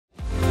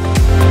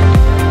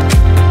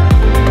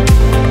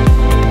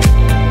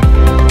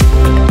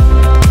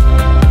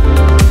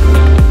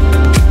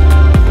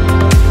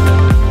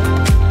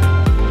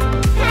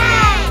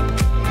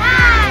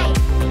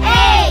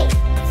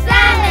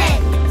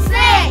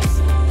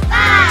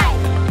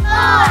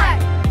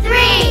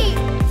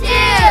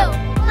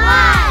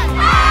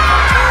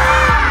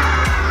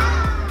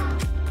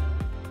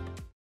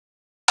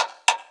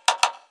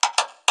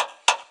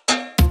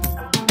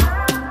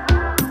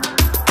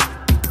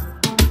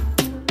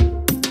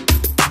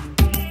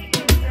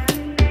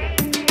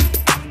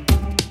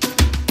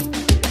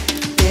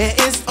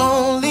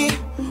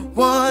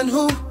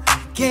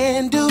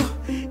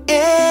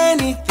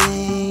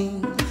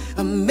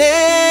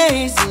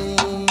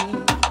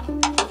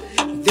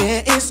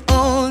is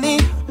only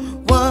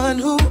one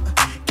who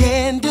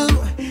can do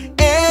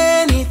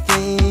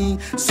anything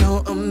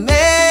so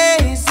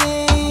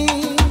amazing.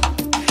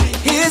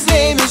 His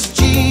name is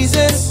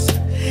Jesus.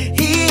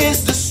 He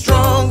is the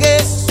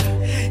strongest.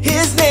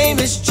 His name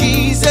is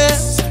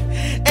Jesus,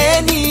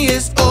 and he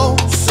is oh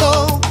so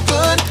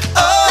good.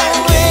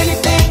 Oh,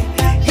 anything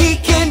he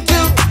can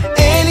do,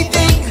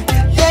 anything.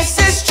 Yes,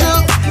 it's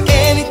true.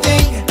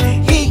 Anything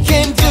he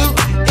can do,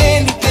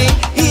 anything.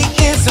 He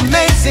is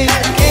amazing.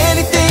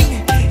 Anything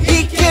he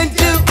can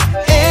do,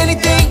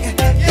 anything.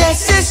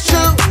 Yes, it's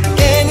true.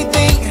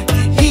 Anything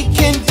he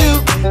can do,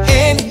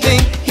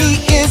 anything. He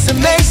is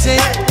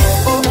amazing.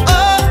 Oh,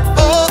 oh,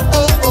 oh,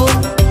 oh, oh,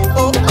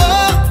 oh,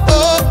 oh,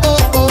 oh,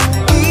 oh, oh.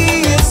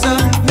 He is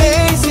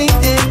amazing,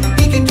 and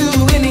he can do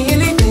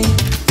anything.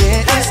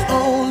 There is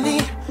only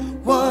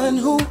one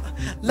who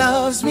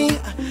loves me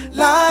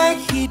like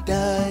he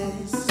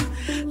does,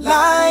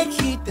 like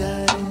he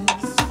does.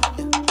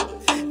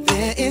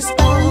 There is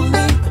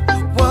only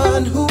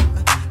one who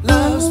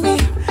loves me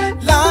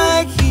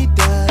like he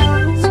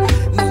does,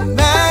 no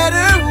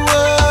matter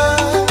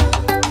what.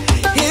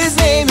 His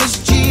name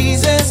is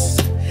Jesus.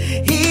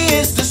 He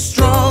is the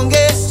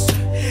strongest.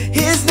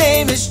 His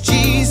name is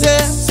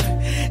Jesus,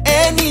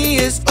 and he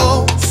is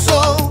oh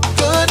so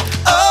good.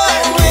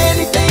 Oh,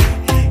 anything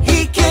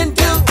he can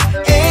do,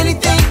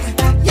 anything.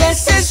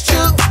 Yes, it's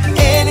true.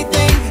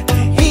 Anything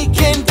he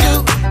can do,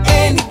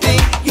 anything.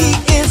 He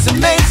is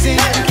amazing.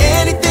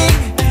 Anything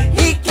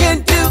he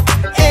can do,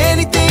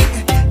 anything.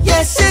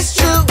 Yes, it's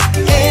true.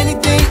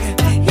 Anything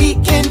he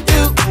can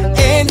do,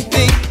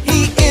 anything. He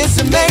is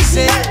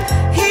amazing.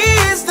 He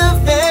is the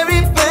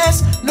very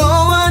best. No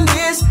one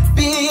is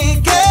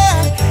bigger.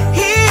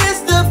 He is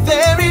the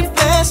very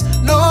best.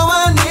 No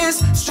one is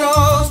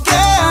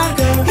stronger.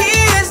 He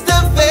is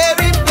the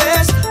very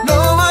best. No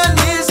one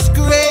is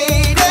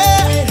greater.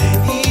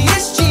 He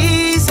is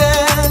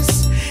Jesus.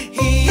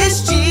 He is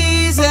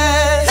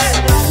Jesus.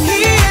 He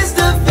is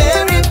the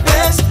very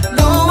best.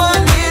 No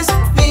one is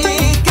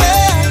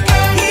bigger.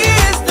 He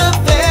is the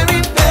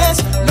very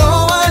best. No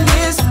one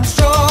is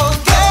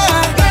stronger.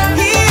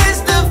 He is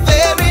the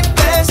very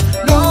best.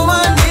 No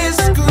one is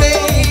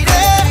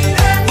greater.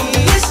 He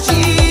is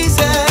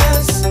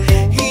Jesus.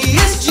 He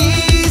is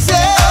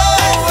Jesus.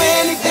 Oh,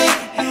 anything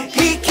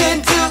he can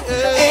do,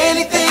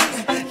 anything.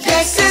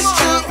 Yes, it's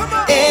true.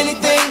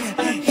 Anything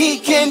he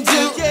can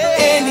do,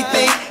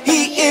 anything. He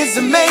is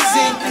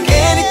amazing.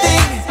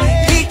 Anything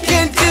he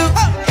can do,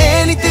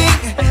 anything.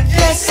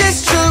 Yes, it's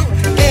true.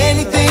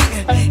 Anything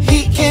he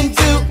can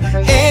do,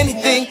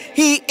 anything.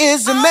 He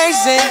is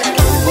amazing.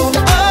 Oh,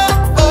 oh,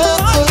 oh,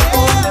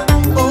 oh,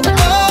 oh, oh,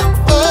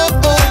 oh,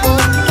 oh, oh.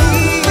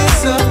 He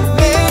is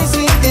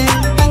amazing, and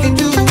he can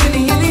do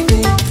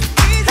anything.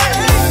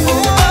 Oh,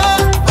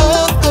 oh,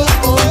 oh,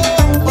 oh,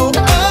 oh, oh,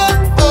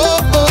 oh,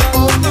 oh,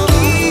 oh.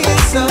 He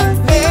is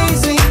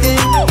amazing,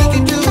 and he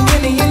can do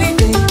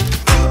anything.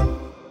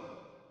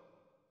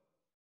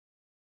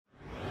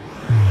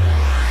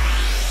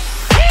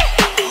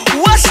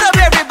 What's up,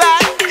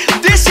 everybody?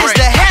 This is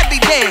the happy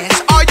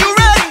dance. Are you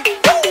ready?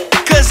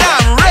 'Cause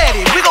I'm ready.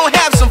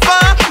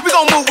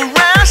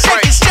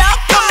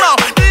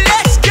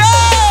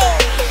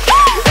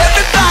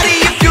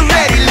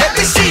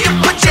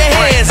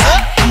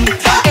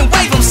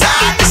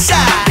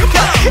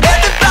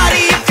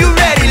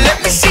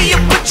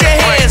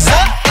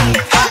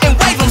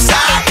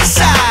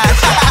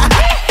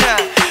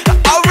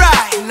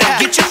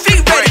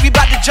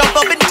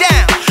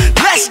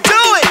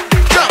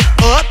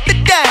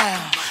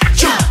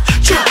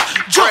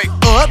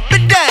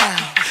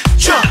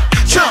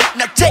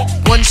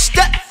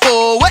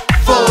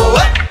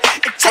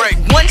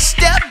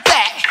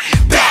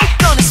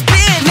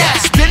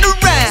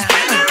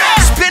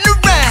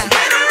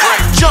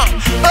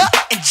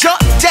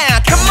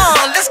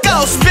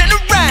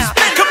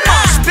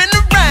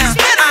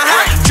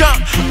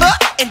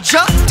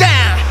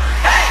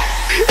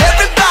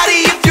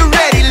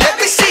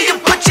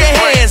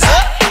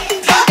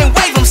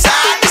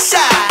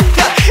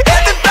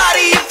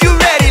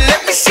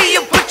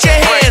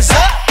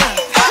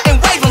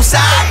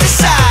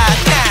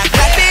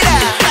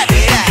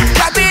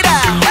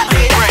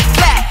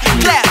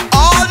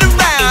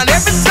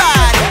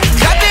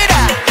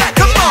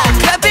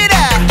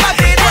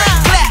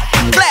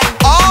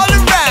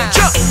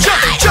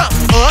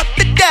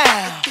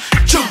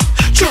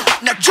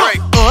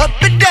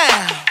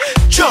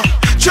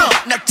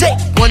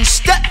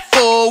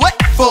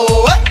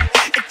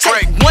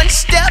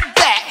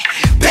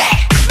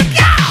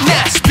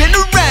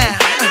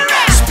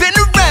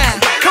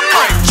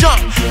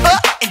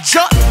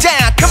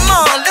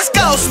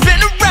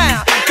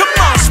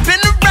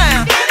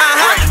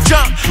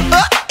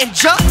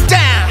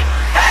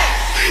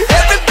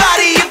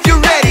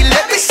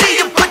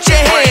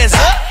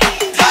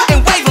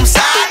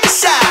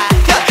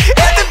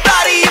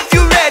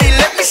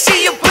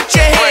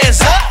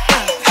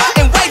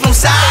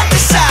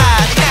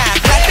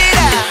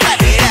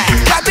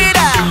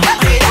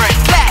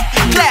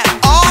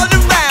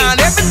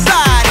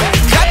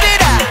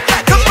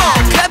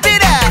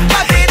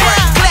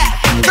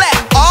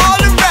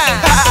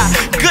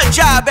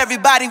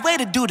 everybody, way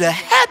to do the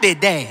happy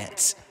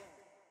dance.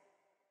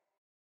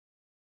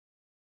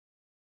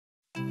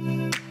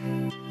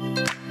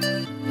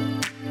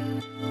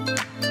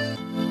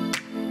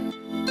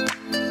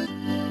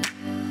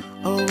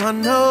 Oh, I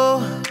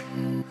know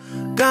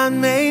God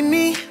made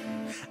me,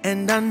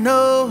 and I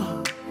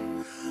know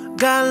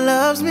God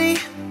loves me,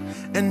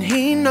 and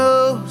He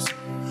knows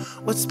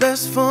what's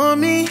best for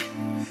me,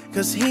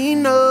 'cause He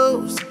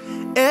knows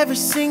every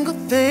single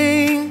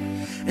thing.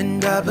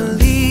 And I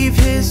believe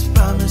His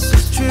promise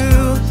is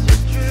true,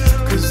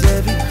 'cause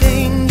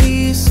everything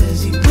He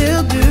says He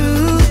will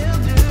do.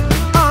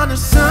 On a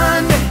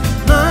Sunday,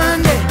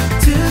 Monday,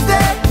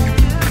 Tuesday,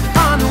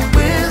 on a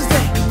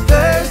Wednesday,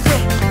 Thursday,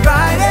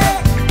 Friday,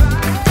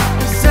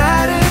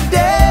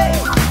 Saturday,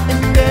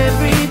 and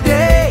every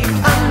day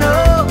I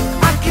know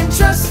I can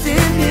trust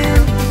in Him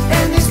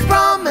and His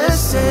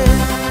promises.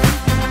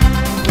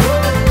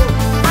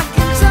 I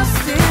can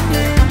trust in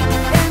Him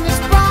and His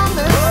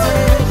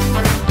promises.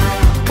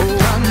 Oh,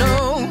 I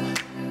know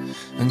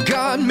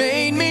God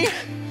made me,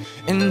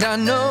 and I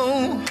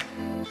know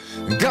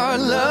God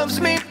loves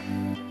me.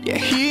 Yeah,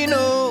 He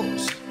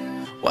knows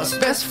what's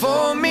best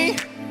for me,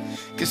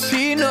 'cause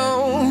He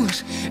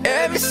knows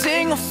every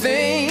single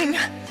thing.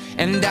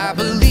 And I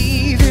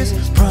believe His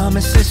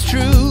promise is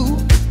true,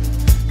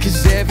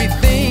 'cause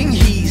everything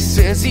He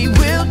says He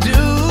will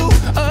do.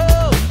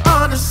 Oh,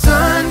 on a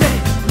Sunday,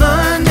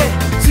 Monday,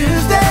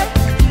 Tuesday,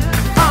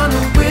 on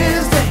a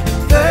Wednesday,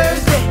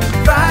 Thursday,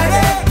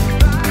 Friday,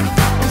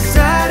 on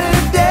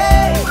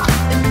Saturday,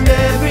 and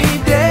every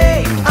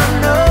day I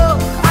know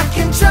I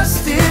can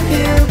trust in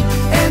Him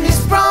and His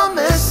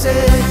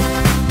promises.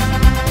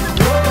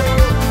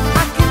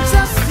 I can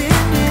trust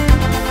in Him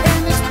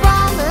and His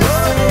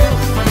promises.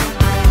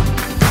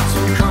 so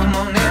come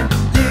on and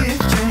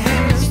lift your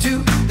hands to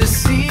the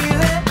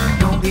ceiling.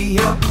 Don't be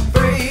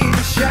afraid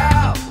to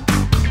shout.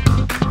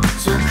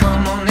 So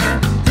come on and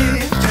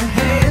lift your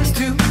hands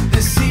to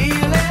the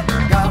ceiling.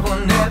 God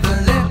will never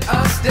let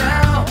us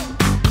down.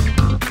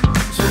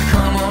 So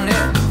come on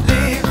and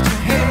lift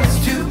your hands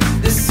to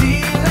the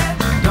ceiling.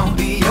 Don't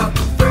be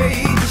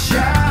afraid to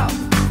shout.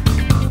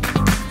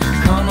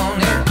 Come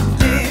on and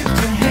lift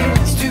your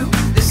hands to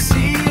the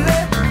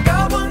ceiling.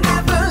 God will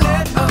never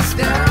let us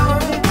down.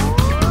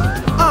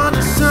 On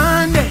a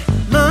Sunday,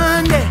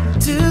 Monday,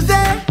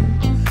 Tuesday,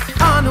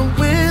 on a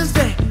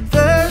Wednesday,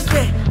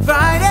 Thursday,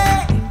 Friday,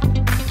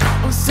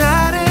 on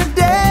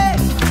Saturday,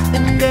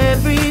 and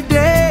every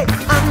day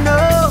I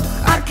know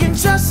I can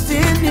trust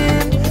in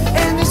Him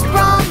and His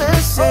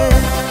promises.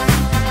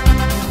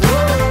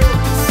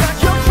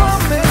 Your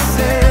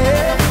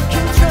promises,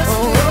 can trust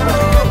in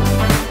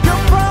your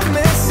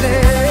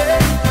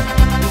promises.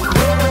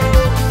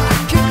 I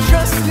can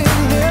trust in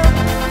Him,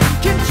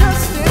 can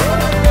trust in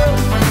Him.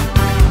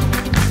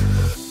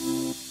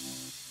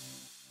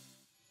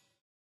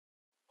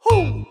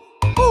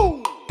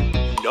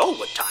 You know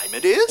what time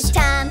it is?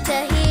 Time to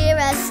hear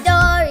a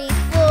story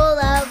full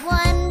of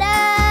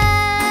wonder.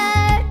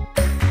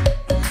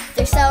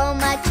 There's so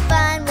much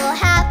fun we'll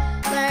have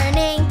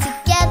learning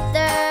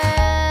together.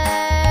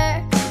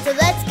 So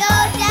let's go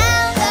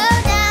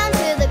down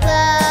to the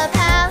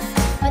clubhouse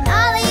with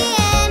Ollie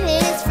and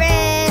his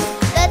friends.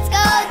 Let's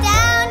go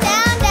down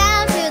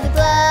to the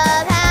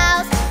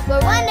clubhouse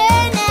where wonder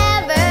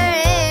never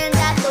ends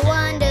at the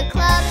Wonder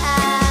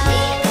Clubhouse.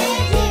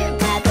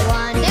 At the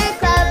Wonder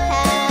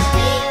Clubhouse.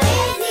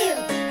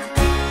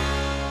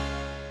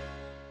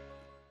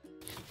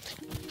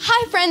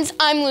 Hi friends,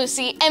 I'm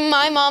Lucy, and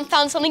my mom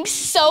found something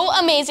so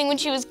amazing when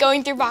she was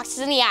going through boxes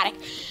in the attic.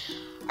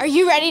 Are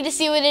you ready to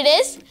see what it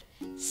is?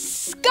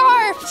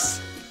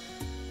 Scarves!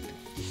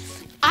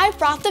 I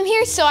brought them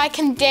here so I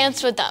can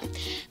dance with them.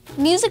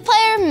 Music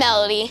player,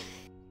 Melody.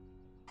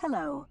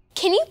 Hello,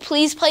 Can you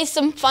please play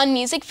some fun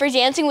music for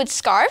dancing with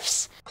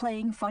scarves?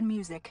 playing fun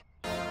music.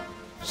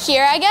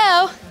 Here I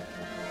go.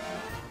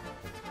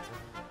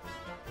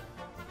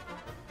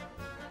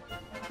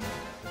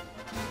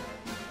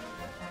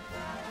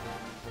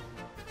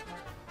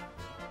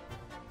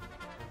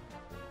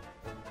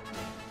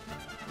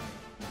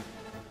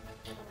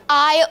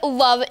 I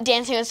love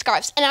dancing with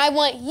scarves, and I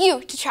want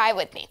you to try it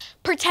with me.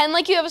 Pretend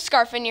like you have a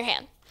scarf in your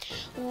hand.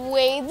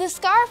 Wave the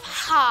scarf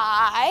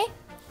high,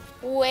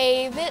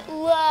 wave it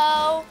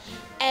low,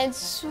 and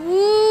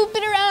swoop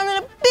it around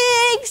in a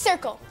big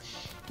circle.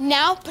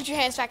 Now put your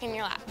hands back in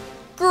your lap.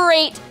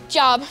 Great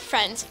job,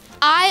 friends.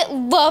 I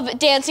love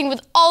dancing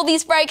with all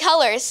these bright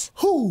colors.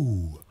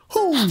 Who?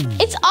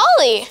 It's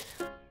Ollie.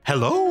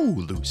 Hello,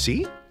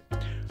 Lucy.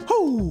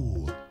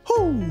 Who?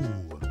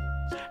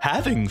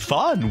 Having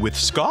fun with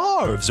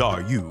scarves,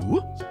 are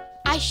you?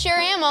 I sure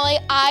am, Ollie.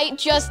 I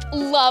just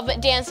love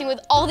dancing with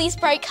all these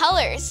bright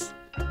colors.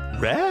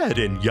 Red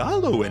and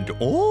yellow and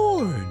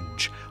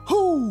orange.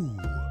 Who?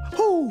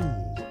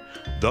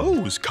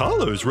 Those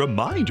colors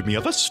remind me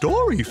of a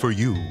story for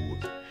you.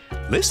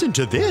 Listen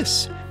to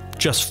this.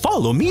 Just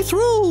follow me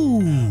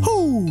through.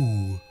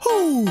 Who?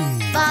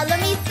 Follow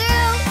me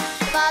through,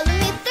 follow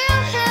me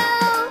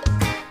through.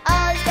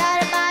 Ollie's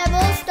got a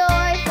Bible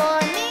story for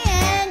me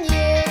and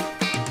you.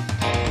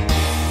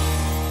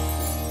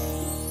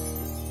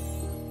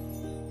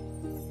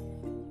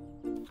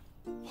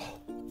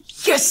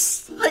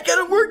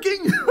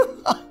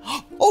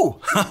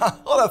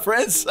 Hola,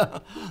 friends.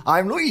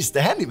 I'm Luis,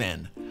 the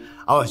handyman.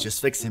 I was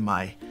just fixing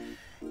my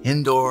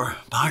indoor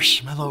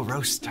marshmallow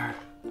roaster.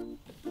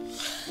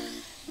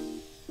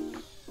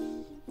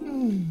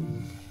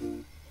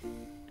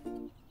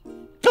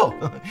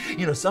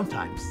 Oh,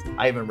 sometimes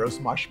I even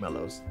roast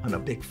marshmallows on a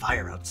big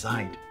fire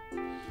outside.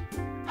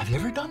 Have you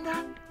ever done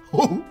that?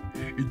 Oh,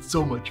 it's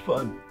so much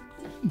fun.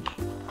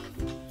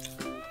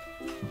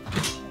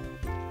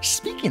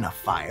 Speaking of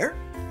fire,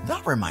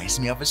 that reminds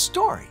me of a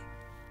story.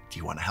 Do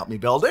you want to help me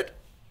build it?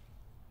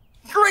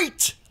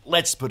 Great!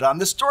 Let's put on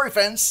the story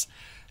fence.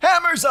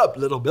 Hammers up,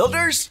 little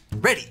builders.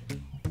 Ready?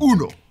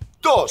 1,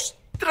 2,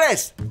 3,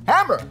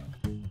 hammer!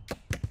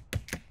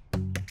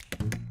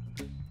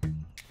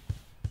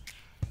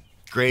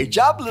 Great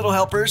job, little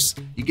helpers.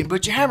 You can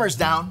put your hammers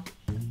down.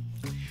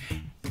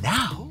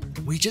 Now,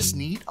 we just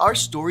need our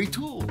story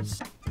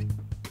tools.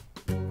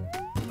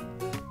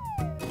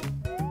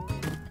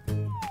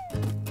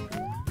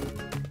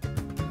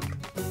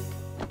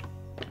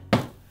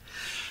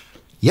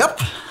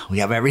 Yep, we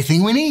have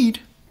everything we need.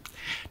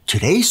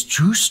 Today's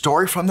true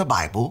story from the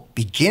Bible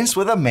begins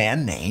with a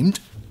man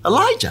named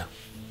Elijah.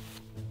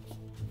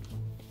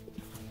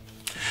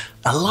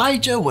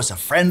 Elijah was a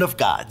friend of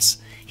God's.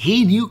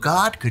 He knew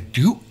God could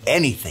do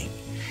anything,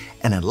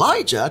 and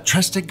Elijah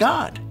trusted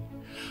God.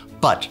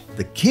 But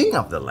the king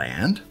of the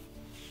land,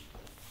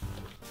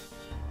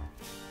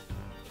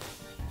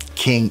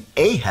 King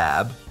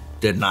Ahab,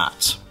 did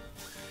not.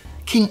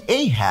 King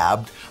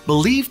Ahab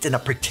believed in a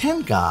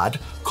pretend god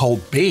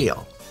called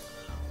Baal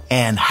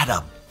and had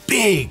a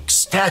big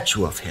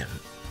statue of him.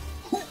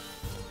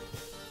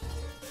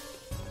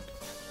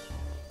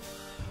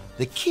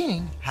 The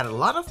king had a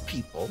lot of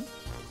people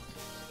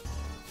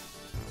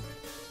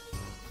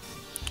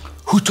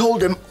who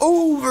told him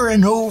over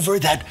and over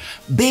that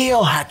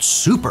Baal had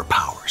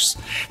superpowers,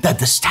 that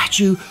the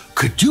statue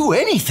could do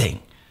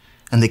anything.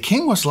 And the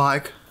king was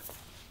like,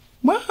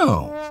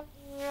 wow,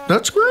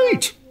 that's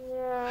great.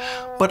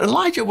 But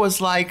Elijah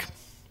was like,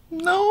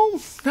 no,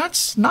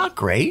 that's not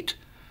great.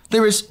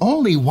 There is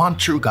only one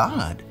true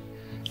God,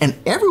 and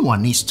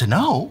everyone needs to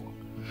know.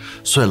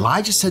 So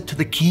Elijah said to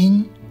the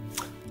king,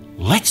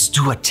 let's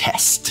do a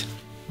test.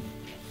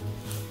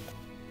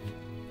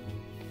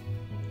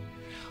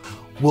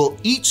 We'll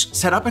each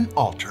set up an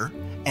altar,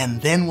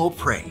 and then we'll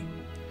pray.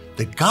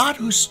 The God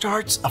who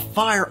starts a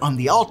fire on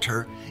the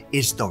altar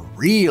is the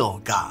real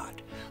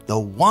God, the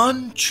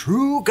one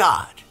true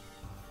God.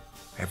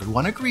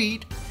 Everyone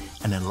agreed,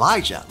 and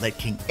Elijah let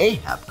King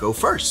Ahab go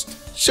first.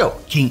 So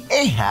King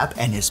Ahab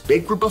and his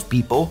big group of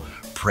people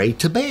prayed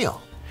to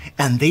Baal,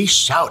 and they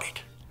shouted.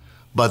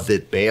 But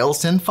did Baal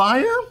send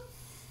fire?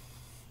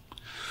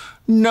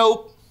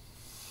 Nope.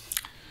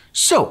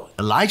 So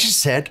Elijah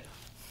said,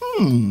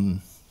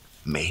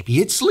 maybe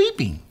it's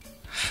sleeping.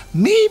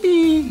 Maybe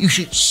you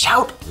should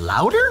shout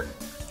louder?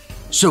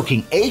 So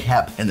King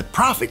Ahab and the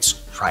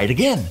prophets tried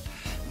again.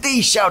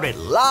 They shouted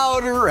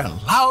louder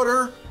and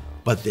louder,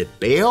 but did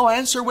Baal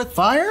answer with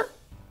fire?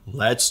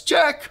 Let's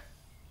check.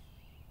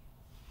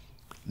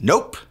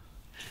 Nope.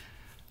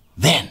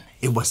 Then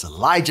it was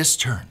Elijah's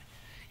turn.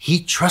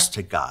 He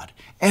trusted God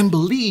and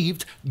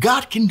believed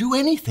God can do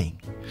anything.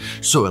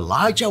 So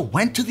Elijah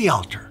went to the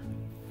altar.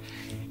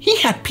 He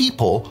had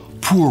people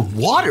pour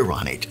water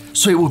on it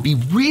so it would be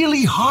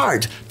really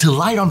hard to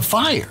light on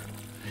fire.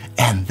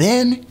 And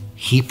then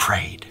he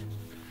prayed,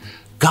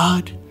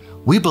 God,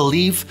 we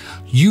believe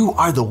you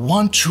are the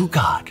one true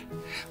God,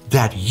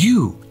 that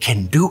you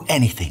can do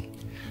anything.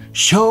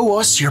 Show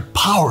us your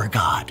power,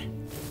 God.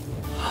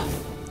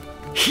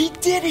 He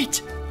did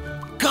it.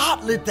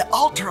 God lit the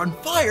altar on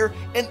fire,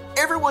 and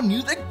everyone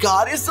knew that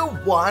God is the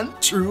one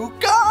true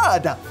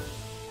God.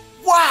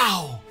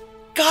 Wow,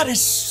 God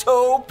is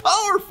so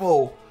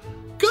powerful.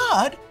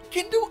 God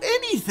can do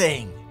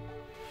anything.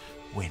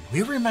 When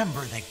we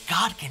remember that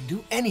God can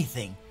do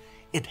anything,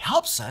 it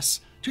helps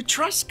us to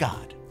trust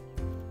God.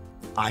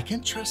 I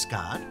can trust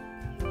God,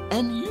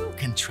 and you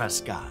can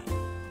trust God.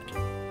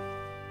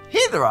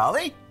 Hey there,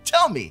 Ollie.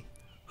 Tell me,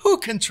 who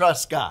can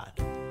trust God?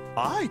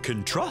 I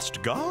can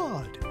trust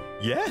God.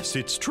 Yes,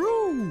 it's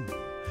true.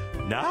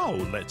 Now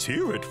let's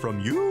hear it from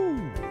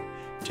you.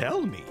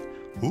 Tell me,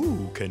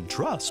 who can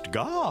trust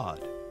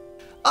God?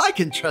 I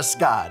can trust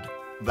God.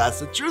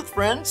 That's the truth,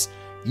 friends.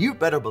 You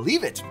better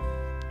believe it.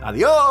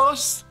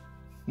 Adios.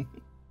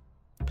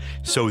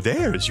 So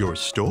there's your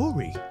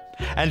story,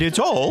 and it's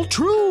all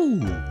true.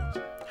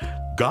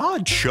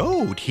 God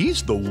showed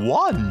He's the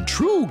one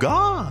true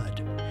God.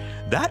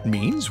 That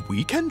means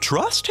we can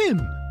trust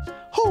Him.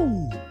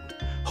 Ho,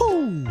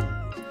 ho.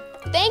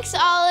 Thanks,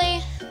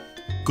 Ollie.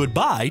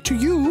 Goodbye to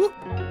you.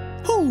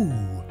 Ho,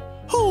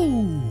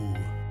 ho.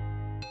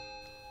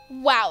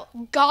 Wow,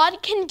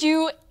 God can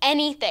do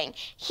anything.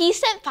 He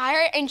sent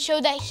fire and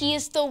showed that He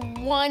is the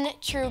one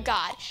true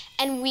God,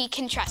 and we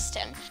can trust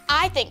Him.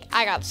 I think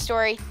I got the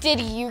story. Did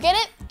you get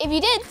it? If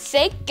you did,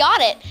 say got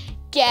it.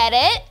 Get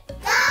it?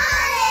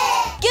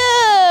 Got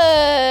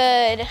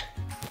it! Good!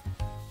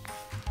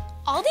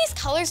 All these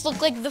colors look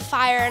like the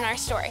fire in our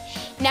story.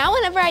 Now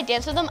whenever I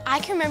dance with them, I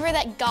can remember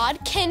that God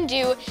can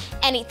do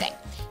anything.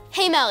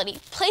 Hey Melody,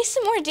 play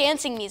some more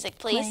dancing music,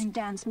 please. Playing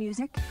dance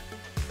music.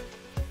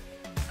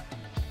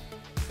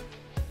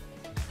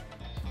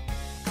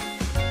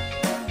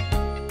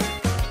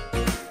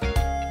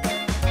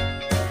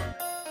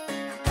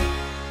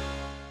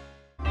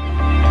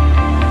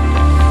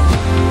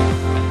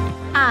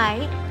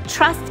 I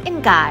trust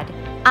in God.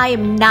 I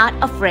am not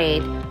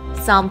afraid.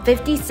 Psalm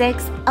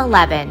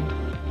 56:11.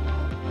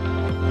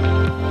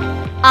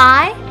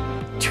 I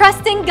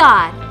trust in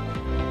God.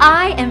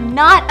 I am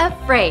not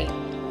afraid.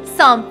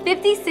 Psalm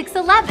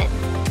 56:11.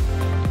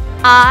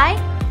 I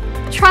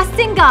trust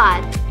in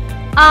God.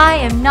 I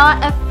am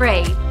not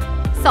afraid.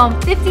 Psalm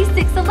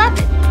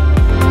 56:11.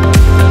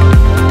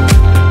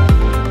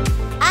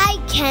 I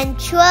can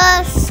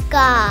trust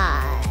God.